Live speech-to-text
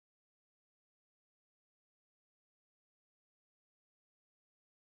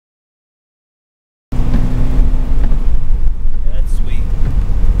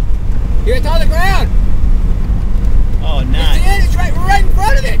Here, it's on the ground. Oh, nice. You see it? It's right, we're right in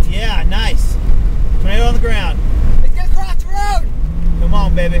front of it. Yeah, nice. Tornado on the ground. It's gonna cross the road. Come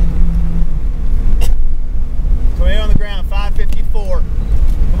on, baby. Tornado on the ground, 554.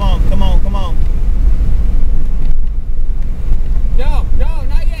 Come on, come on, come on. No, no,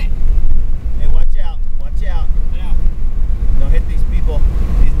 not yet. Hey, watch out, watch out. Yeah. Don't hit these people,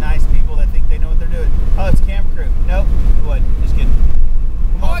 these nice people that think they know what they're doing. Oh, it's camera crew. Nope, it wasn't. Just kidding.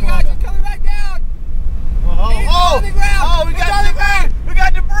 Come Oh on, my gosh, it's coming back down. It's on the ground. Oh, we got debris. We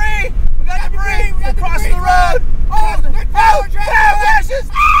got debris. We got debris. We got Across debris, the road. Oh, there's power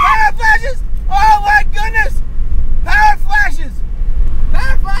flashes. Power flashes. Oh my goodness. Power flashes.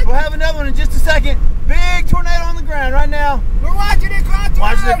 Power flashes. We'll have another one in just a second. Big tornado on the ground right now. We're watching it cross the road.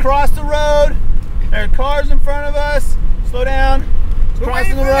 Watching it cross the road. There are cars in front of us. Slow down. It's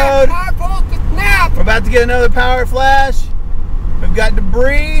crossing the road. Power pole to snap. We're about to get another power flash. We've got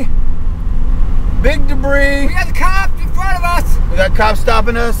debris. Big debris. We got the cops in front of us. We got cops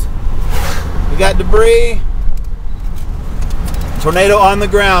stopping us. We got debris. Tornado on the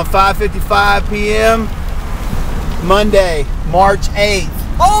ground, 5:55 p.m. Monday, March 8th.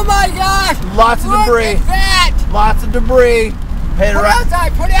 Oh my gosh! Lots of debris. Look at that! Lots of debris. Headed Put it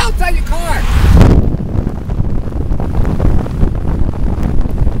outside. Put it outside your car.